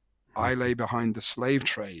night. I lay behind the slave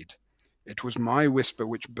trade. It was my whisper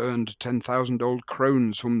which burned 10,000 old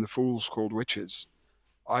crones whom the fools called witches.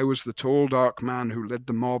 I was the tall dark man who led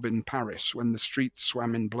the mob in Paris when the streets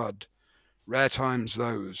swam in blood. Rare times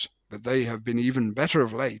those, but they have been even better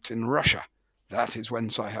of late in Russia. That is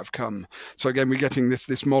whence I have come." So again, we're getting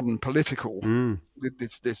this modern political,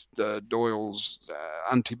 this Doyle's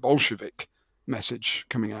anti-Bolshevik message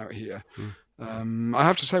coming out here. I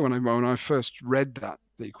have to say, when I first read that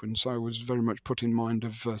sequence, I was very much put in mind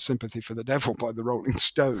of "Sympathy for the Devil" by the Rolling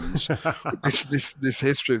Stones. this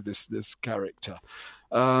history of this character,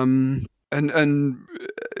 and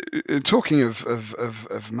talking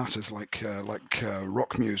of matters like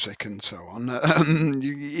rock music and so on,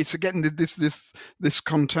 it's again this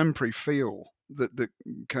contemporary feel that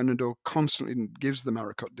Conan Doyle constantly gives the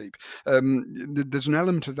Maricot Deep. There's an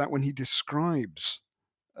element of that when he describes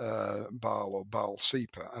Baal or Baal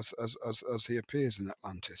Seeper as he appears in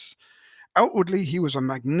Atlantis. Outwardly, he was a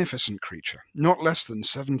magnificent creature, not less than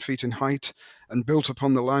 7 feet in height, and built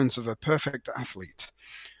upon the lines of a perfect athlete,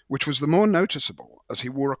 which was the more noticeable as he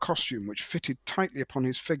wore a costume which fitted tightly upon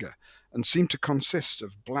his figure and seemed to consist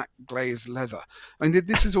of black glazed leather. I mean,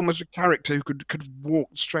 this is almost a character who could walk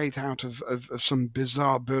straight out of some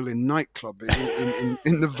bizarre Berlin nightclub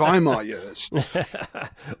in the Weimar years,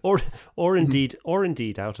 or indeed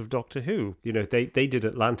out of Doctor Who. You know, they did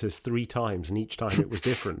Atlantis 3 times, and each time it was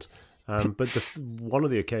different. But one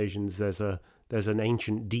of the occasions, there's an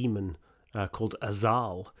ancient demon called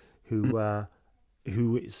Azal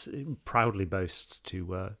who is proudly boasts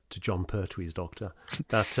to John Pertwee's Doctor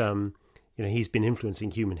that he's been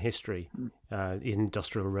influencing human history,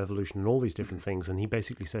 Industrial Revolution, and all these different things. And he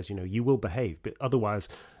basically says, you will behave, but otherwise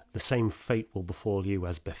the same fate will befall you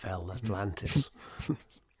as befell Atlantis.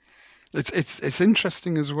 It's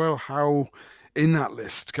interesting as well how in that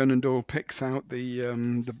list Conan Doyle picks out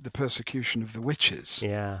the persecution of the witches.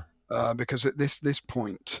 Yeah, because at this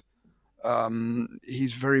point,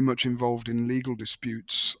 he's very much involved in legal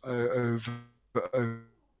disputes over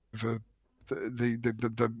the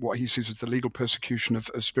what he sees as the legal persecution of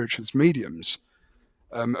spiritualist mediums.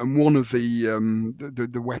 And one of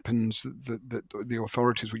the weapons that the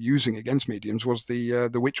authorities were using against mediums was the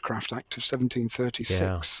Witchcraft Act of 1736.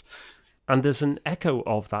 Yeah. And there's an echo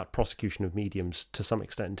of that prosecution of mediums to some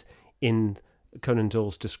extent in Conan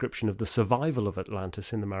Doyle's description of the survival of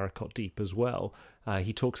Atlantis in the Maricot Deep as well.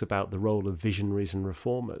 He talks about the role of visionaries and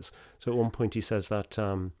reformers. So at one point he says that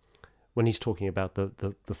when he's talking about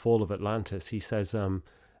the fall of Atlantis, he says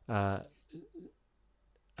a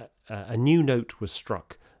new note was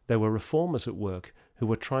struck. there were reformers at work who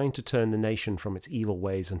were trying to turn the nation from its evil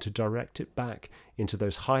ways and to direct it back into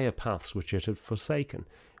those higher paths which it had forsaken.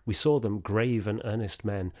 We saw them grave and earnest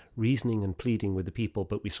men, reasoning and pleading with the people,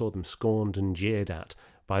 but we saw them scorned and jeered at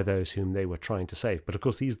by those whom they were trying to save. But of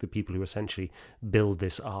course, these are the people who essentially build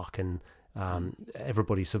this ark, and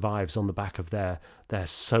everybody survives on the back of their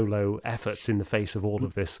solo efforts in the face of all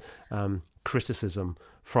of this criticism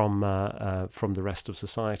from the rest of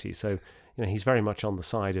society. So, he's very much on the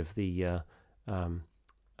side of the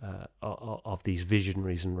of these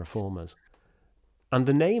visionaries and reformers. And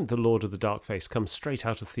the name The Lord of the Dark Face comes straight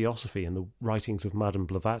out of Theosophy and the writings of Madame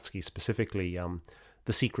Blavatsky, specifically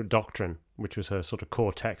The Secret Doctrine, which was her sort of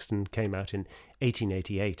core text and came out in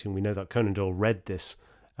 1888. And we know that Conan Doyle read this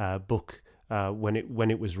book when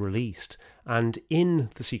it was released. And in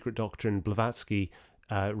The Secret Doctrine, Blavatsky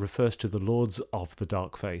refers to the Lords of the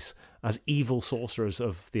Dark Face as evil sorcerers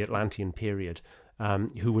of the Atlantean period,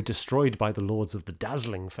 who were destroyed by the Lords of the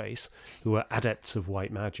Dazzling Face, who were adepts of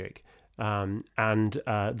white magic. And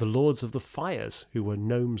the Lords of the Fires, who were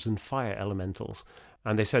gnomes and fire elementals.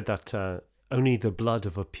 And they said that only the blood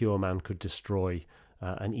of a pure man could destroy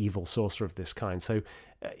an evil sorcerer of this kind. So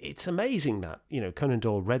it's amazing that, Conan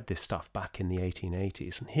Doyle read this stuff back in the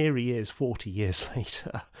 1880s, and here he is 40 years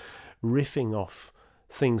later, riffing off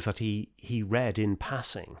things that he read in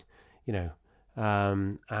passing,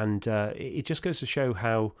 and it just goes to show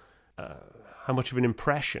how much of an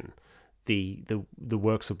impression the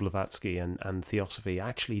works of Blavatsky and Theosophy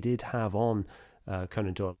actually did have on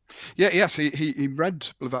Conan Doyle. Yes, he read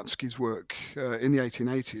Blavatsky's work in the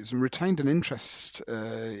 1880s and retained an interest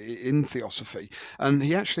in Theosophy, and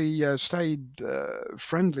he actually stayed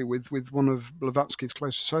friendly with one of Blavatsky's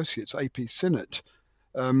close associates, A.P. Sinnott,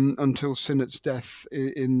 until Sinnott's death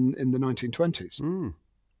in the 1920s.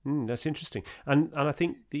 That's interesting. And I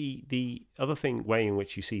think the other way in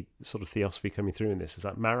which you see sort of Theosophy coming through in this is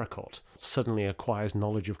that Maricotte suddenly acquires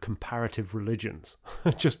knowledge of comparative religions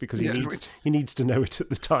just because he needs to know it at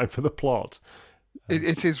the time for the plot.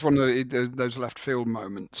 It is one of those left field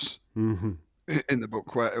moments in the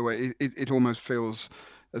book where it almost feels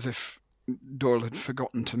as if Doyle had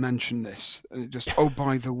forgotten to mention this, and it just,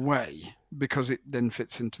 by the way, because it then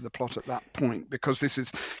fits into the plot at that point, because this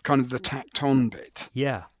is kind of the tacked on bit.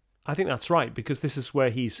 Yeah, I think that's right, because this is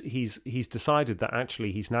where he's decided that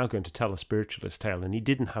actually he's now going to tell a spiritualist tale, and he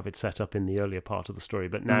didn't have it set up in the earlier part of the story,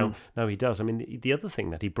 but now he does. I mean, the other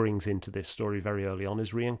thing that he brings into this story very early on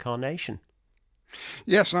is reincarnation.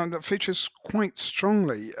 Yes, and that features quite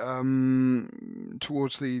strongly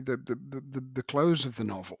towards the close of the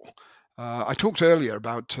novel. I talked earlier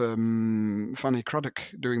about Fanny Craddock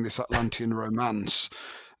doing this Atlantean romance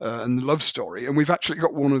and the love story, and we've actually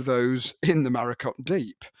got one of those in the Maricotte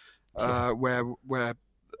Deep, where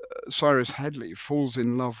Cyrus Headley falls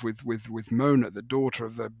in love with Mona, the daughter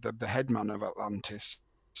of the headman of Atlantis,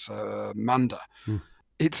 Manda.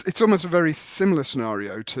 It's almost a very similar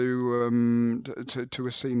scenario to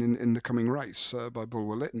a scene in The Coming Race by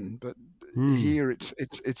Bulwer Lytton, but here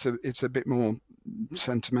it's a bit more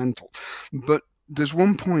sentimental. But there's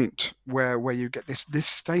one point where you get this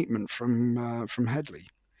statement from Headley.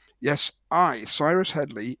 Yes, I, Cyrus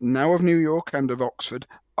Headley, now of New York and of Oxford,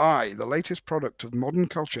 I, the latest product of modern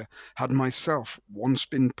culture, had myself once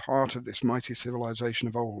been part of this mighty civilization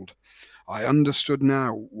of old. I understood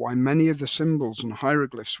now why many of the symbols and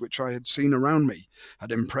hieroglyphs which I had seen around me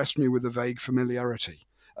had impressed me with a vague familiarity.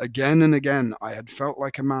 Again and again I had felt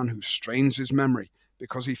like a man who strains his memory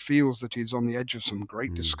because he feels that he is on the edge of some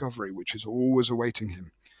great discovery which is always awaiting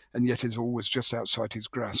him, and yet is always just outside his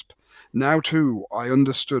grasp. Now, too, I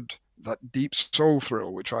understood that deep soul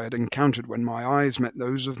thrill which I had encountered when my eyes met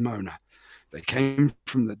those of Mona. They came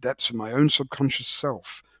from the depths of my own subconscious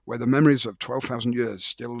self, where the memories of 12,000 years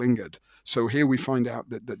still lingered. So here we find out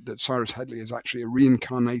that Cyrus Headley is actually a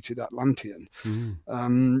reincarnated Atlantean.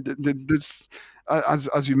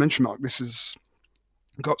 As you mentioned, Mark, this has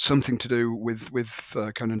got something to do with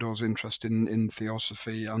Conan Doyle's interest in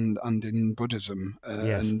Theosophy and in Buddhism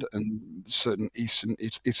and certain Eastern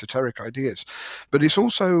esoteric ideas. But it's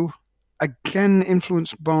also, again,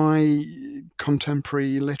 influenced by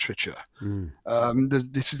contemporary literature.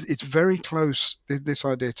 It's very close, this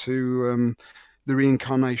idea, to the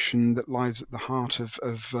reincarnation that lies at the heart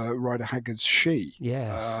of Rider Haggard's She,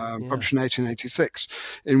 published in 1886,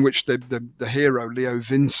 in which the hero, Leo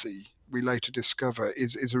Vinci, we later discover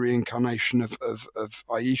is a reincarnation of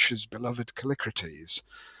Aisha's beloved Callicrates.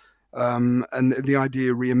 And the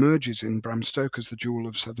idea re-emerges in Bram Stoker's The Jewel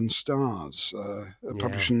of Seven Stars,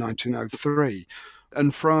 published in 1903,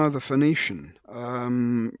 and Friar the Phoenician,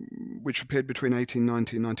 which appeared between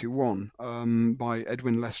 1890 and 1891 by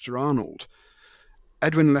Edwin Lester Arnold.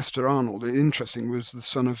 Edwin Lester Arnold, interesting, was the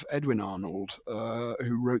son of Edwin Arnold,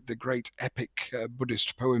 who wrote the great epic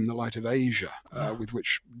Buddhist poem The Light of Asia, with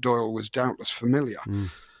which Doyle was doubtless familiar.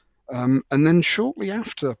 And then shortly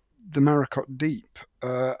after The Maracot Deep,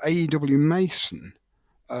 A.E.W. Mason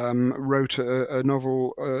wrote a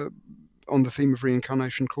novel on the theme of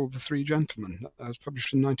reincarnation called The Three Gentlemen. It was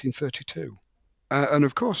published in 1932. And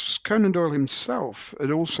of course, Conan Doyle himself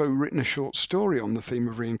had also written a short story on the theme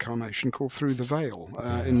of reincarnation called Through the Veil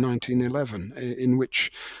in 1911, in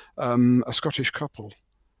which a Scottish couple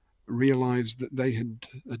realised that they had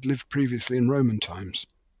lived previously in Roman times.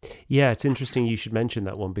 Yeah, it's interesting you should mention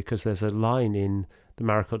that one, because there's a line in The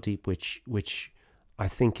Maracot Deep which I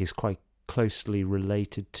think is quite closely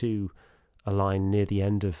related to a line near the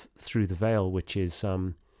end of Through the Veil, which is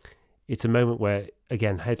it's a moment where,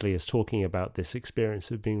 again, Headley is talking about this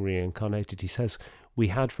experience of being reincarnated. He says, "We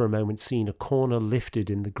had for a moment seen a corner lifted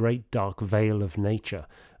in the great dark veil of nature,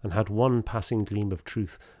 and had one passing gleam of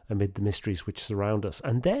truth amid the mysteries which surround us."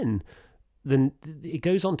 And then it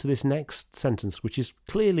goes on to this next sentence, which is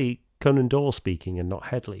clearly Conan Doyle speaking and not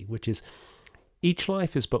Headley, which is, "Each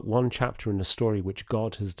life is but one chapter in a story which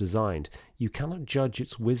God has designed. You cannot judge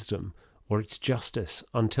its wisdom or its justice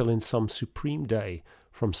until in some supreme day,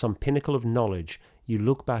 from some pinnacle of knowledge, you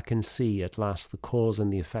look back and see at last the cause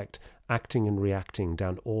and the effect acting and reacting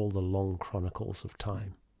down all the long chronicles of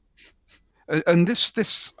time." And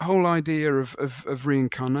this whole idea of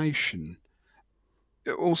reincarnation,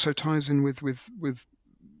 it also ties in with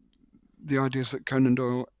the ideas that Conan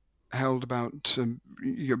Doyle held about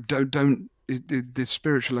the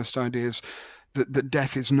spiritualist ideas that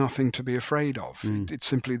death is nothing to be afraid of. It's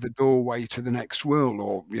simply the doorway to the next world,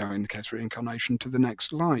 or in the case of reincarnation, to the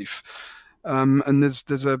next life. And there's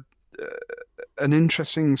an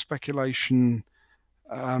interesting speculation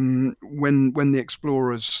when the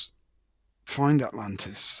explorers find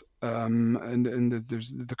Atlantis, and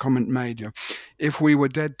there's the comment made, if we were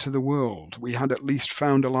dead to the world, we had at least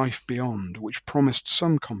found a life beyond, which promised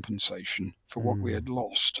some compensation for what we had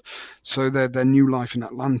lost. So their new life in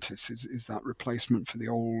Atlantis is that replacement for the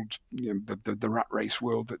old, the rat race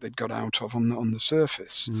world that they'd got out of on the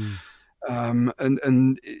surface.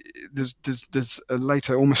 And there's a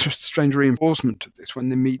later, almost a strange reinforcement of this when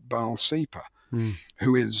they meet Baal Sepa,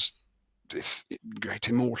 who is this great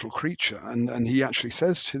immortal creature, and he actually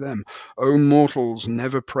says to them, "O mortals,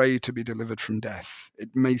 never pray to be delivered from death.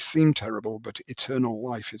 It may seem terrible, but eternal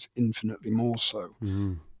life is infinitely more so."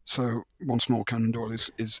 So once more, Conan Doyle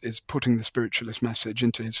is putting the spiritualist message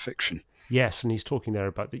into his fiction. Yes, and he's talking there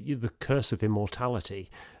about the curse of immortality,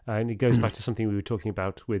 and it goes back to something we were talking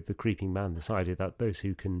about with The Creeping Man, this idea that those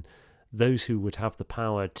who would have the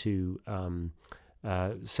power to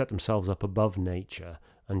set themselves up above nature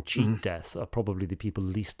and cheat death are probably the people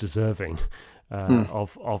least deserving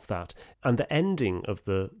of that. And the ending of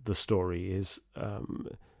the story is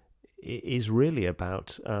really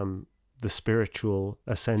about the spiritual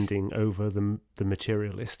ascending over the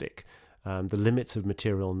materialistic, the limits of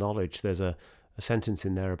material knowledge. There's a sentence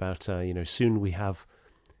in there about soon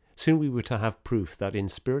we were to have proof that in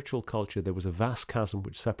spiritual culture there was a vast chasm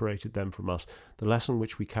which separated them from us. The lesson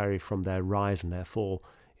which we carry from their rise and their fall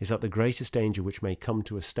is that the greatest danger which may come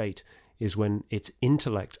to a state is when its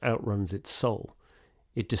intellect outruns its soul.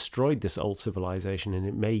 It destroyed this old civilization, and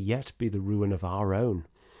it may yet be the ruin of our own.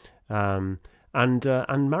 And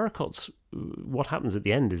Maracot's, what happens at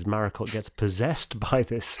the end is Maracot gets possessed by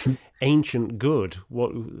this ancient good,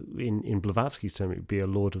 what in Blavatsky's term it would be a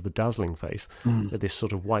lord of the dazzling face, this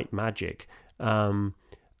sort of white magic. And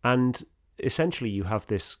essentially you have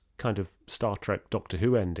this kind of Star Trek Doctor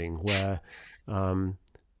Who ending where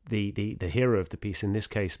the hero of the piece, in this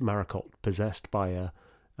case Maracot, possessed by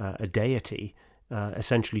a deity,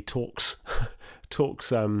 essentially talks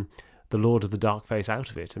the Lord of the Dark Face out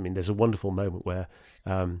of it. I mean, there's a wonderful moment where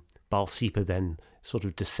Baal Sepa then sort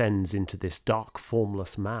of descends into this dark,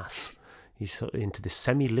 formless mass. He's into this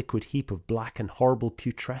semi-liquid heap of black and horrible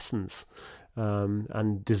putrescence,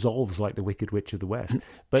 and dissolves like the Wicked Witch of the West.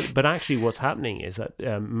 But actually what's happening is that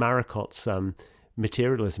Maracot's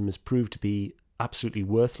materialism has proved to be absolutely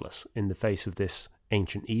worthless in the face of this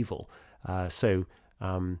ancient evil. So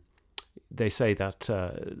they say that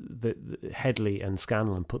Headley and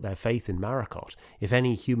Scanlon put their faith in Maracot. If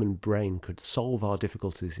any human brain could solve our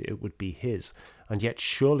difficulties, it would be his. And yet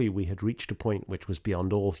surely we had reached a point which was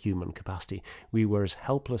beyond all human capacity. We were as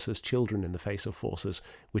helpless as children in the face of forces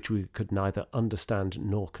which we could neither understand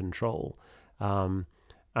nor control. And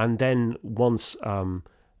then once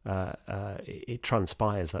it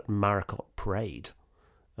transpires that Maricot prayed,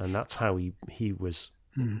 and that's how he was,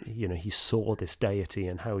 he saw this deity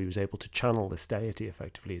and how he was able to channel this deity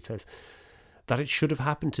effectively. It says that it should have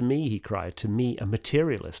happened to me, he cried, to me, a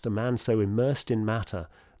materialist, a man so immersed in matter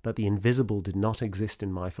that the invisible did not exist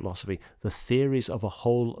in my philosophy. The theories of a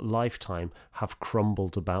whole lifetime have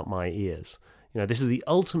crumbled about my ears. This is the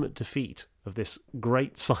ultimate defeat of this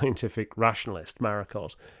great scientific rationalist,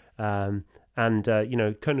 Maricot. Conan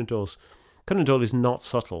Doyle is not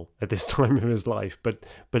subtle at this time of his life, but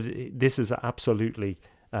this is absolutely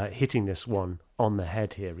hitting this one on the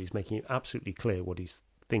head here. He's making it absolutely clear what he's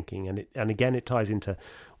thinking, and again it ties into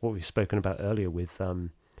what we've spoken about earlier with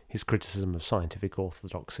his criticism of scientific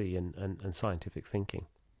orthodoxy and scientific thinking.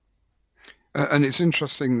 And it's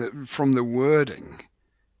interesting that from the wording,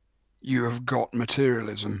 you have got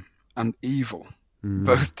materialism and evil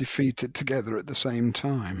both defeated together at the same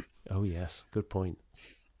time. Oh yes, good point.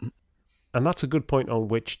 And that's a good point on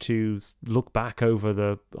which to look back over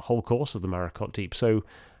the whole course of the Maricot Deep. So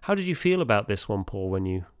how did you feel about this one, Paul, when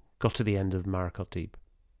you got to the end of Maricot Deep?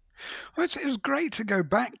 Well, it was great to go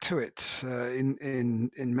back to it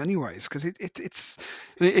in many ways, because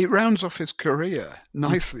it rounds off his career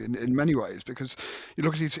nicely in many ways, because you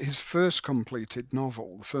look at his first completed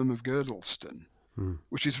novel, The Firm of Girdleston,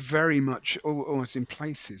 which is very much almost in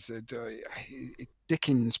places a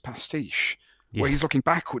Dickens pastiche, where he's looking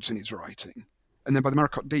backwards in his writing. And then by the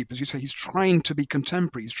Maricot Deep, as you say, he's trying to be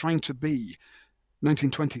contemporary. He's trying to be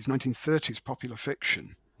 1920s, 1930s popular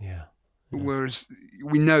fiction. Yeah. Whereas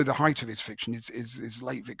we know the height of his fiction is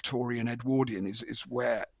late Victorian, Edwardian, is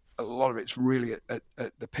where a lot of it's really at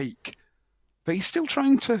the peak. But he's still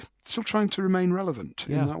trying to remain relevant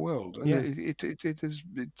in that world. And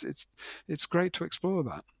it's great to explore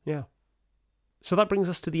that. Yeah. So that brings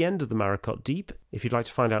us to the end of the Maricot Deep. If you'd like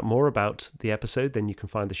to find out more about the episode, then you can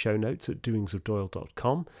find the show notes at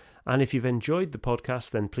doingsofdoyle.com. And if you've enjoyed the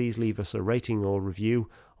podcast, then please leave us a rating or review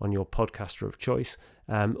on your podcaster of choice,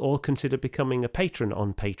 or consider becoming a patron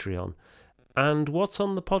on Patreon. And what's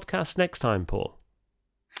on the podcast next time, Paul?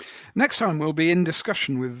 Next time we'll be in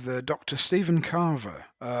discussion with Dr. Stephen Carver,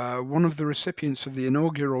 one of the recipients of the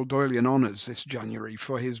inaugural Doylean Honours this January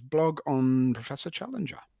for his blog on Professor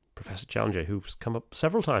Challenger. Professor Challenger, who's come up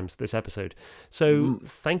several times this episode. So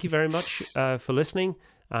thank you very much for listening,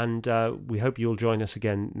 and we hope you'll join us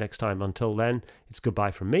again next time. Until then, it's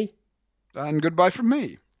goodbye from me. And goodbye from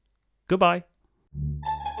me. Goodbye.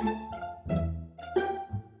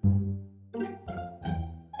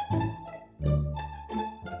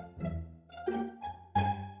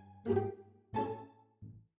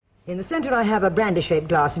 In the centre I have a brandy-shaped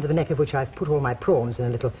glass into the neck of which I've put all my prawns in a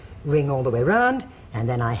little ring all the way round, and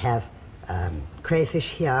then I have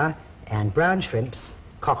crayfish here, and brown shrimps,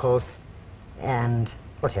 cockles, and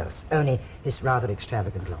what else? Only this rather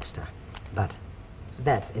extravagant lobster. But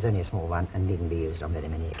that is only a small one and needn't be used on very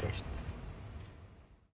many occasions.